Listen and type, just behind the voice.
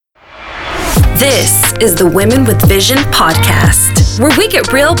This is the Women with Vision podcast, where we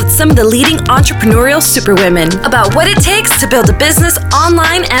get real with some of the leading entrepreneurial superwomen about what it takes to build a business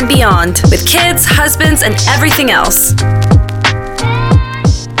online and beyond, with kids, husbands, and everything else.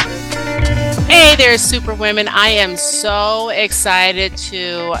 Hey there, superwomen. I am so excited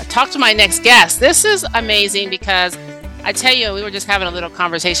to talk to my next guest. This is amazing because I tell you, we were just having a little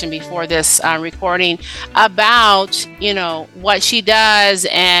conversation before this recording about, what she does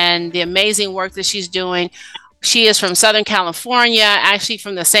and the amazing work that she's doing. She is from Southern California, actually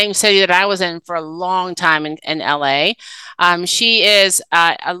from the same city that I was in for a long time in LA. She is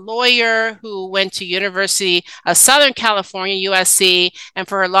a lawyer who went to University of Southern California, USC, and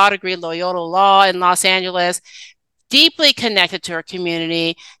for her law degree, Loyola Law in Los Angeles. Deeply connected to her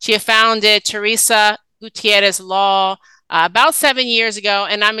community. She had founded Teresa Gutierrez Law about 7 years ago.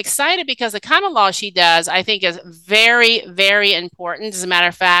 And I'm excited because the kind of law she does, I think, is very, very important. As a matter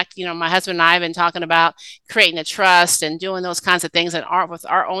of fact, my husband and I have been talking about creating a trust and doing those kinds of things with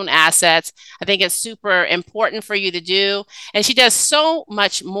our own assets. I think it's super important for you to do. And she does so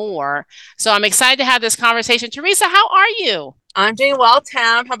much more. So I'm excited to have this conversation. Teresa, how are you? I'm doing well,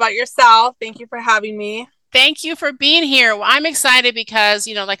 Tam. How about yourself? Thank you for having me. Thank you for being here. Well, I'm excited because,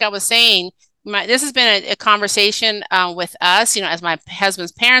 like I was saying, this has been a conversation with us, as my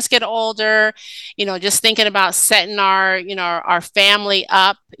husband's parents get older, just thinking about setting our family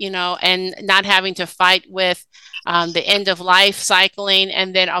up, and not having to fight with the end of life cycling.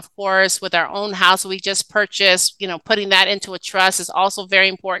 And then, of course, with our own house we just purchased, putting that into a trust is also very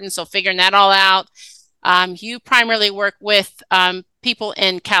important. So figuring that all out. You primarily work with people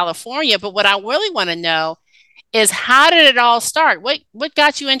in California, but what I really want to know is how did it all start? What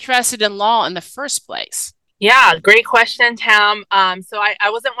got you interested in law in the first place? Yeah, great question, Tam. So I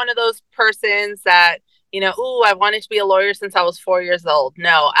wasn't one of those persons that, I wanted to be a lawyer since I was 4 years old.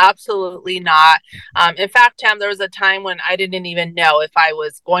 No, absolutely not. In fact, Tam, there was a time when I didn't even know if I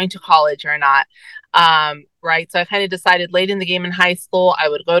was going to college or not. Right. So I kind of decided late in the game in high school, I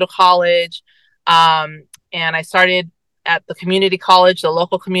would go to college. And I started at the community college, the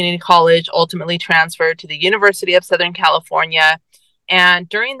local community college, ultimately transferred to the University of Southern California. And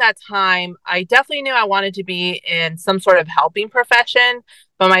during that time, I definitely knew I wanted to be in some sort of helping profession.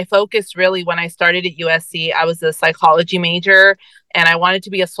 But my focus really, when I started at USC, I was a psychology major and I wanted to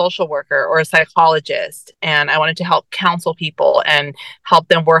be a social worker or a psychologist. And I wanted to help counsel people and help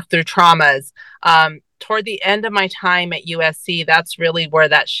them work through traumas. Toward the end of my time at USC, that's really where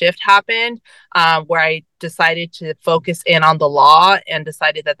that shift happened, where I decided to focus in on the law and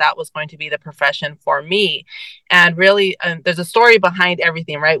decided that was going to be the profession for me. And really, there's a story behind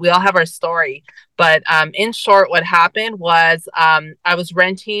everything, right? We all have our story. But in short, what happened was I was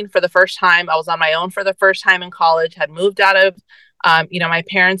renting for the first time. I was on my own for the first time in college, had moved out of my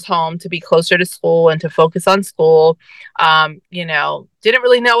parents' home to be closer to school and to focus on school. Didn't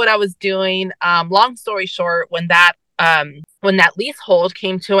really know what I was doing. Long story short, when that leasehold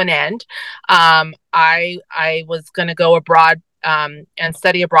came to an end, I was going to go abroad and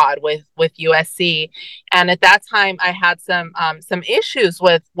study abroad with USC. And at that time, I had some issues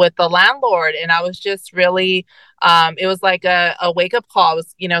with the landlord, and I was just really, it was like a wake up call. I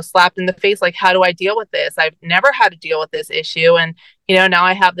was, slapped in the face. Like, how do I deal with this? I've never had to deal with this issue. And, now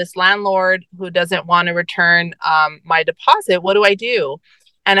I have this landlord who doesn't want to return my deposit. What do I do?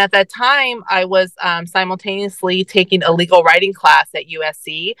 And at that time, I was simultaneously taking a legal writing class at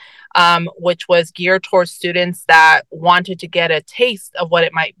USC, which was geared towards students that wanted to get a taste of what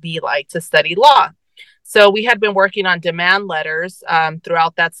it might be like to study law. So we had been working on demand letters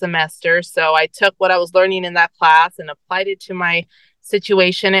throughout that semester. So I took what I was learning in that class and applied it to my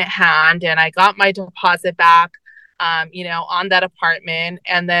situation at hand. And I got my deposit back, on that apartment.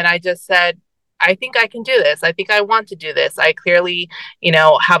 And then I just said, I think I can do this. I think I want to do this. I clearly,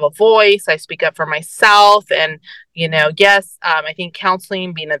 have a voice. I speak up for myself. And, yes, I think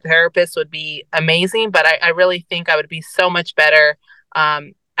counseling, being a therapist would be amazing. But I really think I would be so much better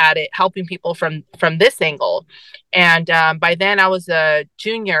at it, helping people from this angle. And by then I was a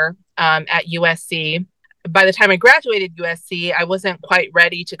junior at USC. By the time I graduated USC, I wasn't quite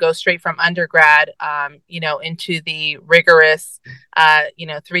ready to go straight from undergrad, into the rigorous,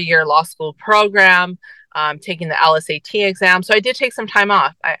 3-year law school program, taking the LSAT exam. So I did take some time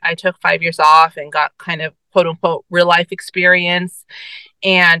off. I took 5 years off and got kind of quote unquote real life experience.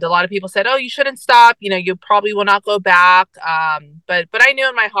 And a lot of people said, oh, you shouldn't stop. You probably will not go back. But I knew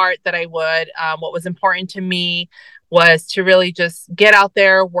in my heart that I would. What was important to me was to really just get out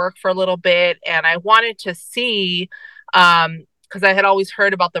there, work for a little bit. And I wanted to see because I had always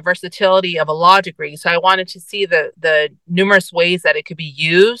heard about the versatility of a law degree. So I wanted to see the numerous ways that it could be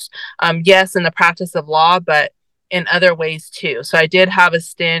used. Yes, in the practice of law, but in other ways too. So I did have a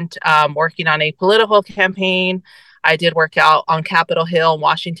stint working on a political campaign. I did work out on Capitol Hill in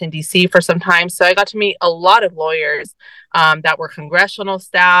Washington, D.C. for some time. So I got to meet a lot of lawyers that were congressional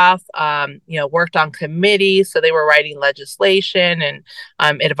staff, worked on committees. So they were writing legislation and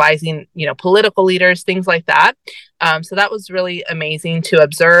advising, political leaders, things like that. So that was really amazing to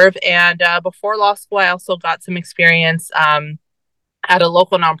observe. And before law school, I also got some experience at a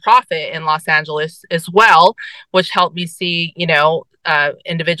local nonprofit in Los Angeles as well, which helped me see,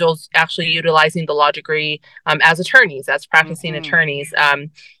 individuals actually utilizing the law degree as attorneys, as practicing attorneys.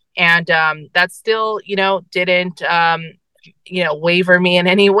 And that still, didn't, waver me in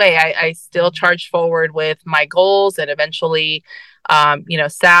any way. I still charged forward with my goals and eventually,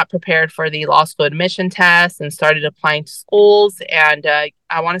 sat prepared for the law school admission test and started applying to schools. And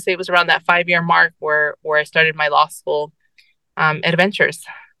I want to say it was around that 5-year mark where I started my law school adventures.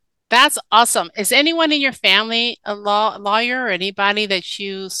 That's awesome. Is anyone in your family a lawyer or anybody that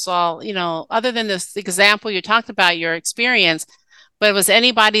you saw, other than this example you talked about, your experience, but was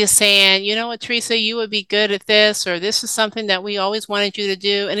anybody saying, you know what, Teresa, you would be good at this, or this is something that we always wanted you to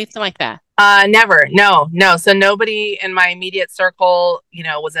do, anything like that? Never. No. So nobody in my immediate circle,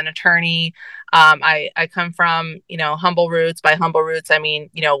 was an attorney. I come from, humble roots. By humble roots, I mean,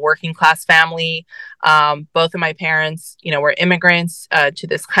 working class family. Both of my parents, were immigrants to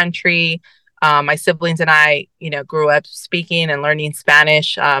this country. My siblings and I, grew up speaking and learning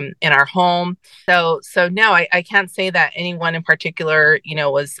Spanish in our home. So no, I can't say that anyone in particular,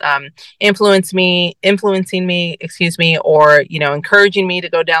 was influencing me, or, encouraging me to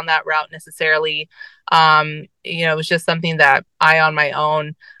go down that route necessarily. It was just something that I, on my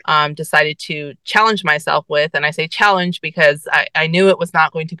own, decided to challenge myself with. And I say challenge because I knew it was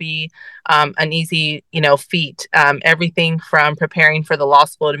not going to be an easy, feat. Everything from preparing for the law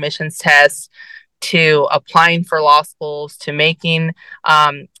school admissions test to applying for law schools to making,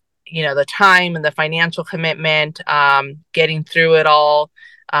 the time and the financial commitment, getting through it all,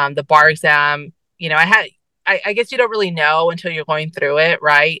 the bar exam. I guess you don't really know until you're going through it,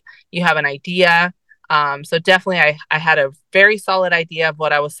 right? You have an idea. So definitely I had a very solid idea of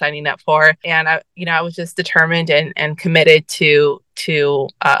what I was signing up for. And I was just determined and committed to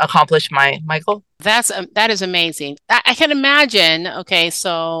accomplish my goal. That is amazing. I can imagine. Okay.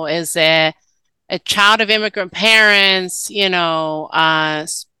 So as a child of immigrant parents,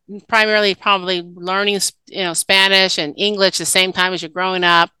 primarily probably learning, Spanish and English the same time as you're growing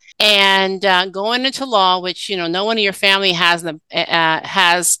up, and going into law, which, no one in your family has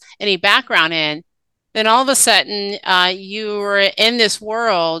any background in. Then all of a sudden, you were in this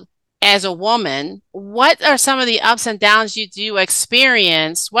world as a woman. What are some of the ups and downs you do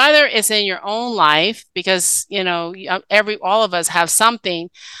experience, whether it's in your own life, because, all of us have something,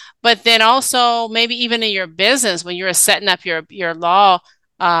 but then also maybe even in your business when you're setting up your law,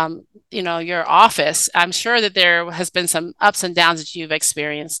 your office. I'm sure that there has been some ups and downs that you've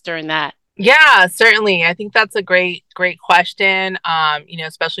experienced during that. Yeah, certainly. I think that's a great question,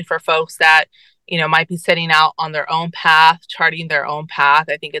 especially for folks that, might be setting out on their own path, charting their own path.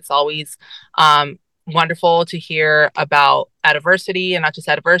 I think it's always wonderful to hear about adversity, and not just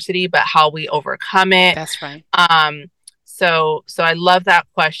adversity, but how we overcome it. That's right. So I love that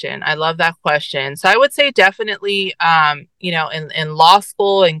question. So I would say definitely, in law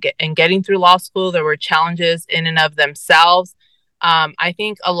school and getting through law school, there were challenges in and of themselves. I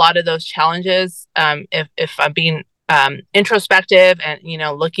think a lot of those challenges, if I'm being introspective and,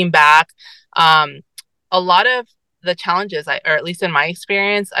 looking back, a lot of the challenges, or at least in my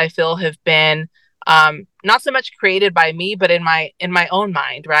experience, I feel have been not so much created by me, but in my own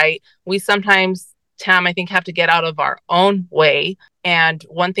mind, right? We sometimes, Tam, I think, have to get out of our own way. And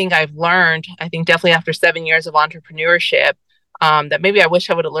one thing I've learned, I think definitely after 7 years of entrepreneurship, that maybe I wish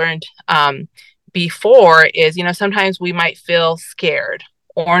I would have learned before is, sometimes we might feel scared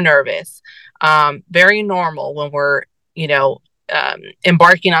or nervous. Very normal when we're,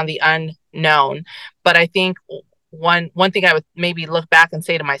 embarking on the unknown. But I think one thing I would maybe look back and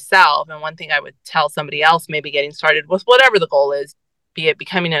say to myself, and one thing I would tell somebody else maybe getting started with whatever the goal is, be it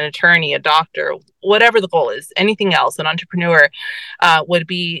becoming an attorney, a doctor, whatever the goal is, anything else, an entrepreneur, would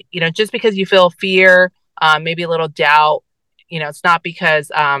be, just because you feel fear, maybe a little doubt, it's not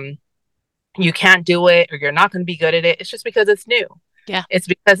because you can't do it or you're not going to be good at it. It's just because it's new. Yeah. It's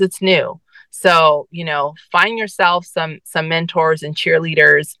because it's new. So, find yourself some mentors and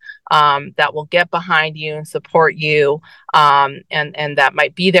cheerleaders that will get behind you and support you, and that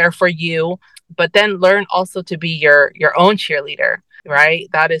might be there for you but then learn also to be your own cheerleader, right?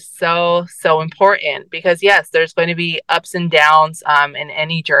 That is so, so important because yes, there's going to be ups and downs in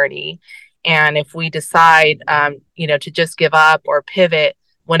any journey. And if we decide, to just give up or pivot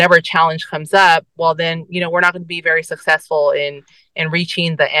whenever a challenge comes up, well, then, we're not going to be very successful in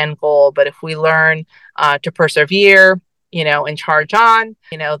reaching the end goal. But if we learn to persevere, and charge on,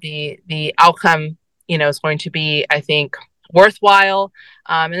 the outcome, is going to be, I think, worthwhile.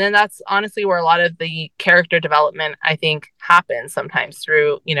 And then that's honestly where a lot of the character development, I think, happens sometimes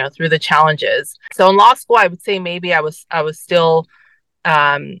through the challenges. So in law school, I would say maybe I was still,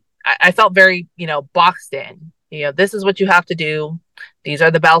 I felt very, boxed in. This is what you have to do. These are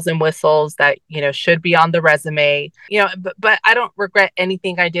the bells and whistles that, should be on the resume, but I don't regret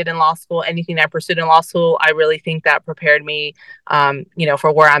anything I did in law school, anything I pursued in law school. I really think that prepared me,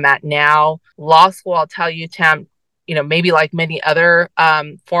 for where I'm at now. Law school, I'll tell you, Tam, maybe like many other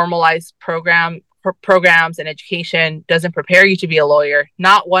formalized programs and education doesn't prepare you to be a lawyer,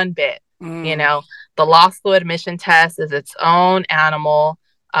 not one bit. The law school admission test is its own animal.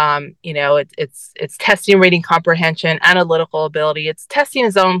 It's testing reading comprehension, analytical ability. It's testing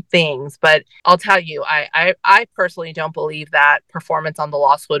its own things. But I'll tell you, I personally don't believe that performance on the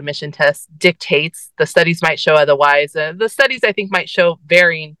law school admission test dictates. The studies might show otherwise. The studies, I think, might show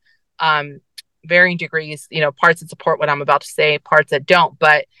varying degrees, parts that support what I'm about to say, parts that don't.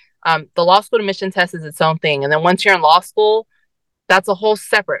 But the law school admission test is its own thing. And then once you're in law school, that's a whole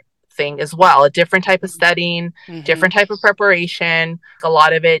separate thing as well. A different type of studying, different type of preparation. A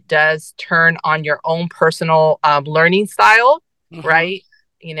lot of it does turn on your own personal learning style, right?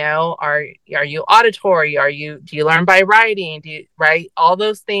 Are you auditory? Do you learn by writing? Right? All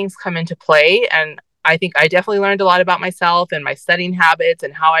those things come into play. And I think I definitely learned a lot about myself and my studying habits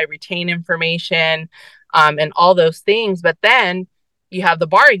and how I retain information, and all those things. But then you have the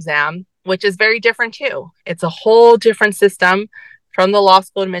bar exam, which is very different too. It's a whole different system from the law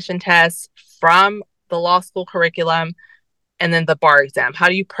school admission test, from the law school curriculum, and then the bar exam. How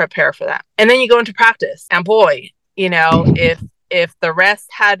do you prepare for that? And then you go into practice. And boy, if the rest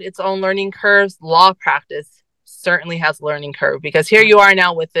had its own learning curves, law practice certainly has a learning curve, because here you are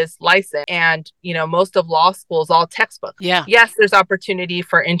now with this license, and most of law school is all textbook. Yes, there's opportunity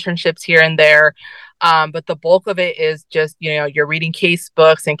for internships here and there, but the bulk of it is just you're reading case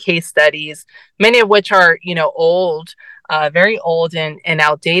books and case studies, many of which are old, very old and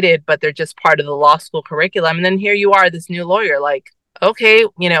outdated, but they're just part of the law school curriculum. And then here you are, this new lawyer, like, okay,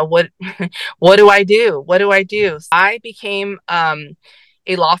 what what do I do? I became a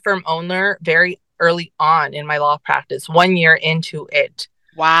law firm owner very early on in my law practice, 1 year into it.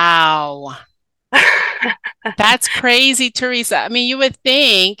 Wow. That's crazy, Teresa. I mean, you would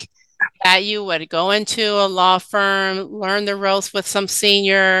think that you would go into a law firm, learn the ropes with some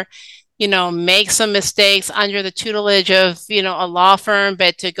senior, make some mistakes under the tutelage of, a law firm,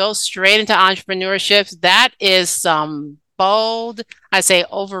 but to go straight into entrepreneurship, that is some bold, I say,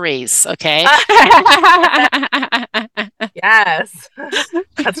 ovaries. Okay. Yes,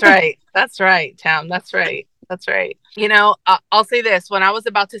 that's right, Tam. That's right. I'll say this: when I was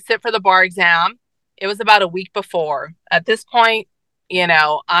about to sit for the bar exam, it was about a week before. At this point,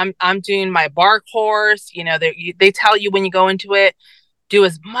 I'm doing my bar course. They tell you when you go into it, do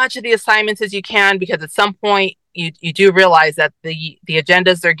as much of the assignments as you can, because at some point you do realize that the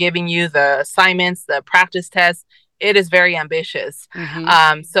agendas they're giving you, the assignments, the practice tests, it is very ambitious.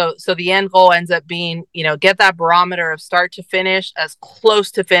 So the end goal ends up being, get that barometer of start to finish, as close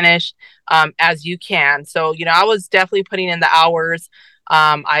to finish as you can. So, I was definitely putting in the hours.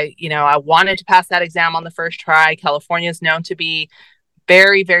 I wanted to pass that exam on the first try. California is known to be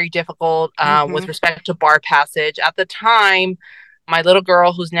very, very difficult with respect to bar passage. At the time, my little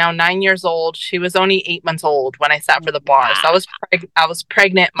girl, who's now 9 years old, she was only 8 months old when I sat for the bar. So I was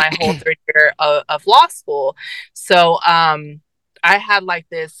pregnant my whole third year of law school. So I had like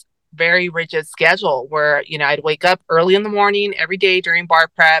this very rigid schedule where, I'd wake up early in the morning every day during bar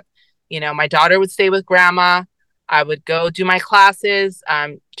prep. My daughter would stay with grandma. I would go do my classes,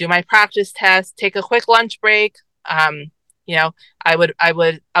 do my practice test, take a quick lunch break. I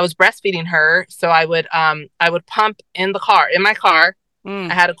was breastfeeding her. So I would pump in my car.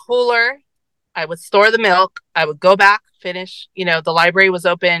 I had a cooler. I would store the milk. I would go back, finish, the library was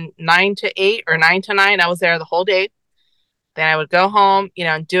open 9 to 8 or 9 to 9. I was there the whole day. Then I would go home,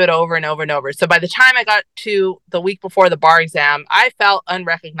 and do it over and over and over. So by the time I got to the week before the bar exam, I felt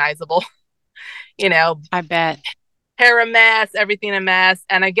unrecognizable, I bet. Hair a mess, everything a mess.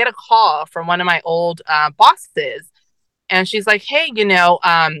 And I get a call from one of my old bosses. And she's like, hey,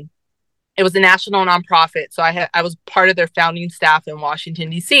 it it was a national nonprofit. So I was part of their founding staff in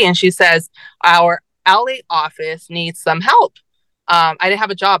Washington, D.C. And she says, our LA office needs some help. I didn't have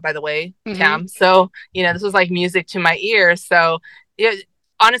a job, by the way, Tam. So, this was like music to my ears. So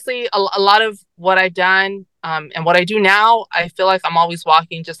honestly, a lot of what I've done and what I do now, I feel like I'm always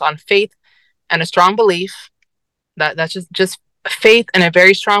walking just on faith and a strong belief that's just faith and a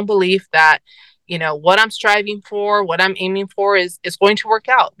very strong belief that, what I'm striving for, what I'm aiming for is going to work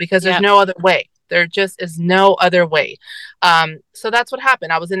out, because there's no other way. There just is no other way. So that's what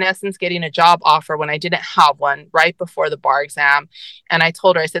happened. I was in essence getting a job offer when I didn't have one right before the bar exam. And I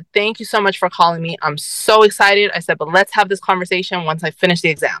told her, I said, thank you so much for calling me. I'm so excited. I said, but let's have this conversation once I finish the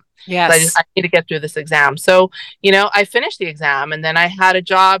exam. Yes. I need to get through this exam. So, I finished the exam and then I had a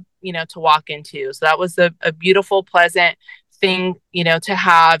job, to walk into. So that was a beautiful, pleasant thing, to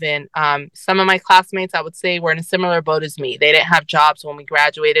have. And some of my classmates, I would say, were in a similar boat as me. They didn't have jobs when we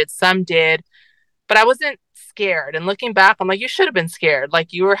graduated. Some did, but I wasn't scared. And looking back, I'm like, you should have been scared. Like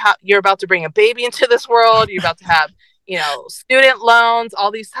you're about to bring a baby into this world. You're about to have, student loans,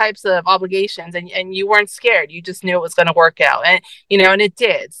 all these types of obligations, and you weren't scared. You just knew it was going to work out, and and it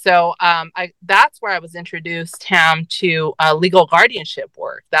did. So that's where I was introduced, Tam, to legal guardianship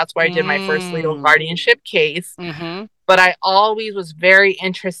work. That's where I did my first legal guardianship case. But I always was very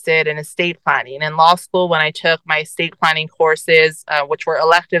interested in estate planning. In law school, when I took my estate planning courses, which were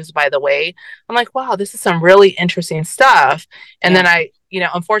electives, by the way, I'm like, wow, this is some really interesting stuff. And then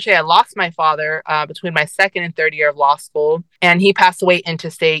unfortunately, I lost my father between my second and third year of law school, and he passed away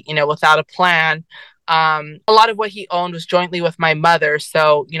intestate, without a plan. A lot of what he owned was jointly with my mother.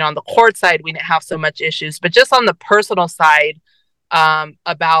 So, on the court side, we didn't have so much issues, but just on the personal side,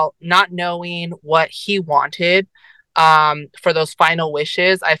 about not knowing what he wanted for those final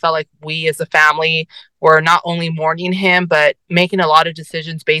wishes, I felt like we as a family were not only mourning him, but making a lot of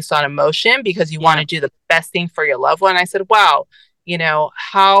decisions based on emotion, because you want to do the best thing for your loved one. I said, wow,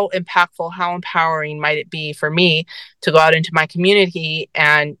 how impactful, how empowering might it be for me to go out into my community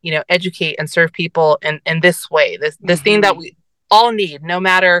and, educate and serve people in this way, this thing that we all need, no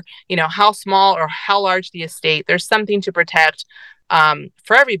matter, how small or how large the estate, there's something to protect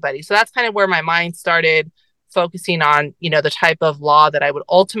for everybody. So that's kind of where my mind started focusing on, the type of law that I would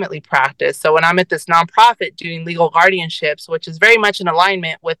ultimately practice. So when I'm at this nonprofit doing legal guardianships, which is very much in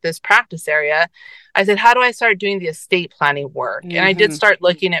alignment with this practice area, I said, how do I start doing the estate planning work? And I did start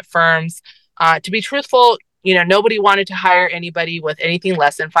looking at firms. To be truthful, nobody wanted to hire anybody with anything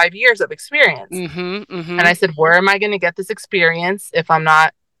less than 5 years of experience. And I said, where am I going to get this experience if I'm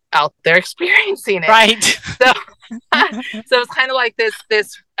not out there experiencing it? Right. So it's kind of like this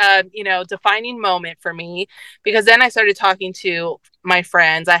defining moment for me, because then I started talking to my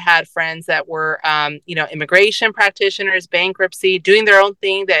friends. I had friends that were, immigration practitioners, bankruptcy, doing their own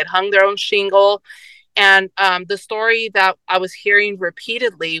thing. They had hung their own shingle. And the story that I was hearing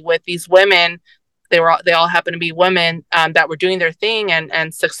repeatedly with these women, they all happened to be women that were doing their thing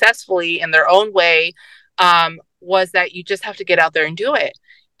and successfully in their own way, was that you just have to get out there and do it.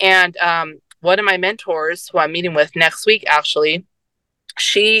 And one of my mentors, who I'm meeting with next week, actually,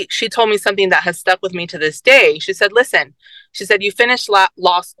 she told me something that has stuck with me to this day. She said, listen, she said, you finished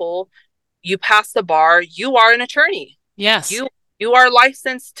law school, you passed the bar, you are an attorney. Yes. You are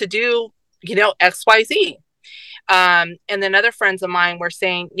licensed to do, XYZ. And then other friends of mine were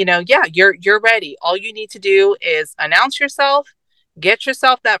saying, yeah, you're ready. All you need to do is announce yourself, get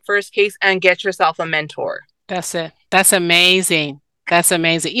yourself that first case, and get yourself a mentor. That's it. That's amazing. That's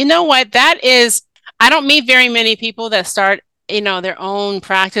amazing. You know what? I don't meet very many people that start, their own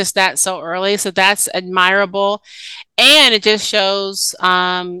practice that so early. So that's admirable. And it just shows,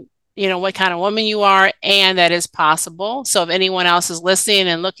 what kind of woman you are, and that is possible. So if anyone else is listening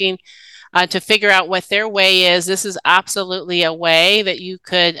and looking to figure out what their way is, this is absolutely a way that you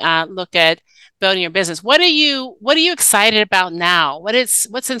could look at building your business. What are you excited about now?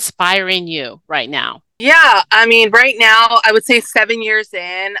 What's inspiring you right now? Yeah, I mean, right now, I would say 7 years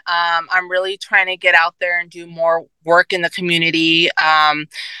in, I'm really trying to get out there and do more work in the community. I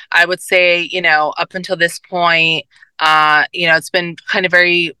would say, up until this point, it's been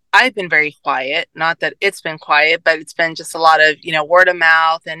I've been very quiet. Not that it's been quiet, but it's been just a lot of, word of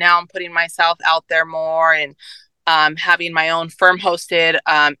mouth. And now I'm putting myself out there more, and having my own firm hosted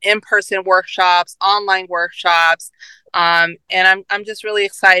in-person workshops, online workshops. And I'm just really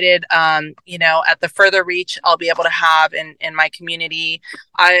excited, at the further reach I'll be able to have in my community.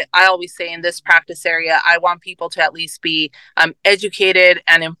 I always say in this practice area, I want people to at least be educated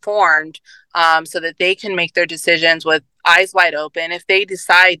and informed, so that they can make their decisions with eyes wide open. If they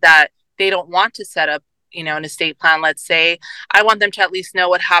decide that they don't want to set up an estate plan, let's say, I want them to at least know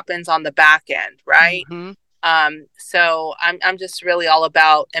what happens on the back end, right? Mm-hmm. So I'm just really all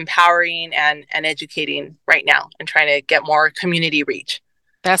about empowering and educating right now and trying to get more community reach.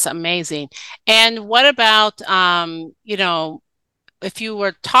 That's amazing. And what about, if you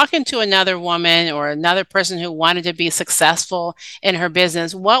were talking to another woman or another person who wanted to be successful in her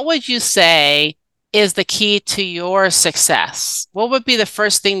business, what would you say is the key to your success? What would be the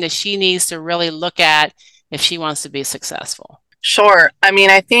first thing that she needs to really look at if she wants to be successful? Sure. I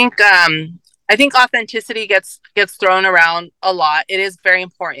mean, I think authenticity gets thrown around a lot. It is very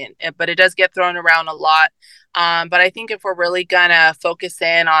important, but it does get thrown around a lot. But I think if we're really gonna focus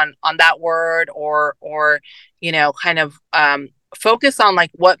in on that word, or kind of focus on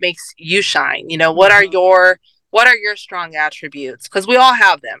like what makes you shine, what are your strong attributes, because we all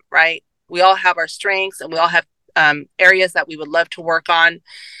have them, right? We all have our strengths, and we all have areas that we would love to work on.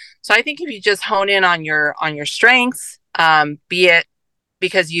 So I think if you just hone in on your strengths, be it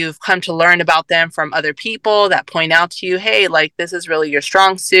because you've come to learn about them from other people that point out to you, hey, like this is really your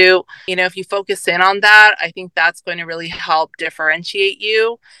strong suit. If you focus in on that, I think that's going to really help differentiate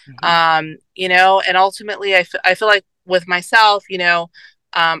you. And ultimately I feel like with myself,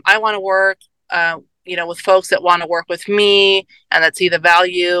 I want to work, with folks that want to work with me and that see the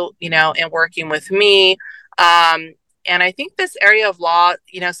value, in working with me. And I think this area of law,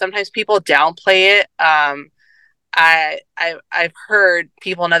 sometimes people downplay it. I've heard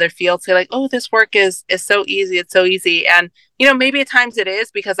people in other fields say like, oh, this work is so easy. It's so easy. And, maybe at times it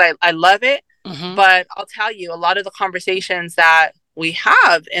is because I love it. But I'll tell you, a lot of the conversations that we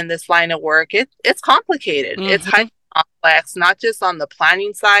have in this line of work, it's complicated. It's highly complex, not just on the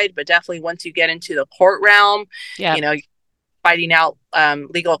planning side, but definitely once you get into the court realm, fighting out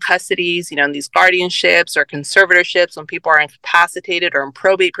legal custodies, in these guardianships or conservatorships when people are incapacitated, or in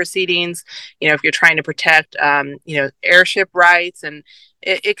probate proceedings, if you're trying to protect, heirship rights. And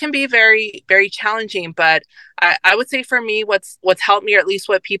it can be very, very challenging. But I would say for me, what's helped me, or at least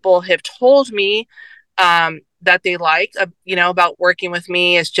what people have told me that they like, about working with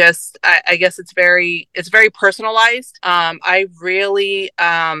me, is just, I guess it's very personalized. I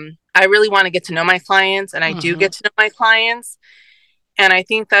really want to get to know my clients, and I do get to know my clients. And I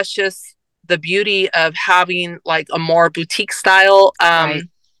think that's just the beauty of having like a more boutique style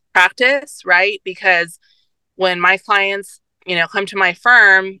practice, right? Because when my clients, come to my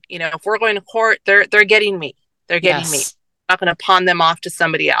firm, if we're going to court, they're getting me. They're getting me. I'm not going to pawn them off to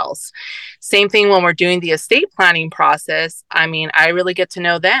somebody else. Same thing when we're doing the estate planning process. I mean, I really get to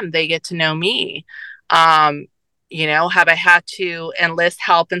know them. They get to know me. Have I had to enlist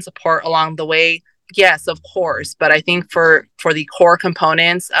help and support along the way? Yes, of course. But I think for the core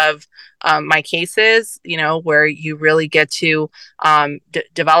components of my cases, where you really get to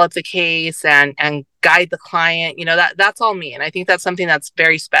develop the case and guide the client, that's all me. And I think that's something that's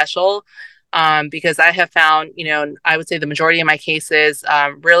very special, because I have found, I would say the majority of my cases,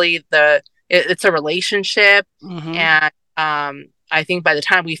 really it's a relationship. And I think by the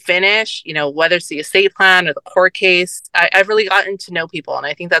time we finish, whether it's the estate plan or the court case, I've really gotten to know people. And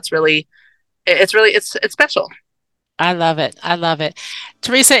I think that's really, it's special. I love it. I love it.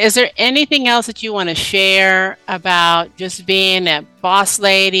 Teresa, is there anything else that you want to share about just being a boss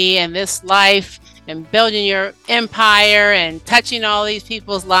lady in this life and building your empire and touching all these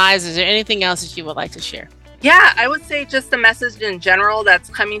people's lives? Is there anything else that you would like to share? Yeah, I would say just the message in general that's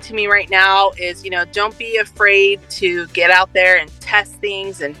coming to me right now is, don't be afraid to get out there and test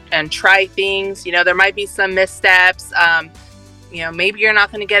things and try things. There might be some missteps. Maybe you're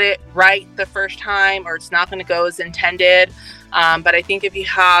not going to get it right the first time, or it's not going to go as intended. But I think if you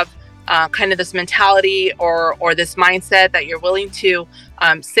have kind of this mentality or this mindset that you're willing to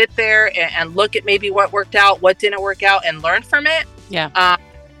sit there and look at maybe what worked out, what didn't work out, and learn from it. You're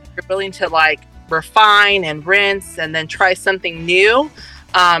willing to refine and rinse and then try something new.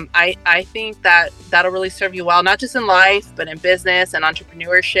 I think that'll really serve you well, not just in life, but in business and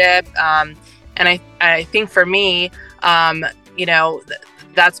entrepreneurship. And I think for me,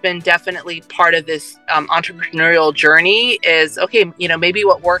 that's been definitely part of this entrepreneurial journey is, okay, maybe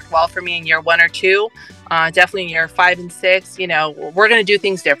what worked well for me in year 1 or 2, definitely in year 5 and 6, we're going to do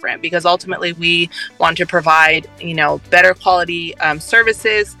things different, because ultimately we want to provide, better quality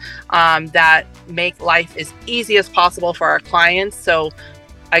services that make life as easy as possible for our clients. So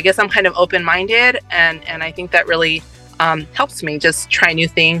I guess I'm kind of open-minded, and I think that really helps me just try new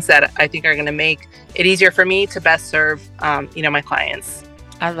things that I think are going to make it easier for me to best serve, my clients.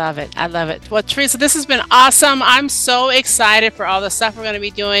 I love it. I love it. Well, Teresa, this has been awesome. I'm so excited for all the stuff we're going to be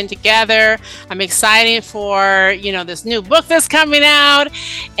doing together. I'm excited for, this new book that's coming out.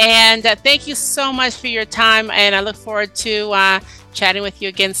 And thank you so much for your time. And I look forward to chatting with you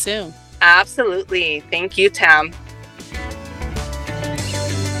again soon. Absolutely. Thank you, Tam.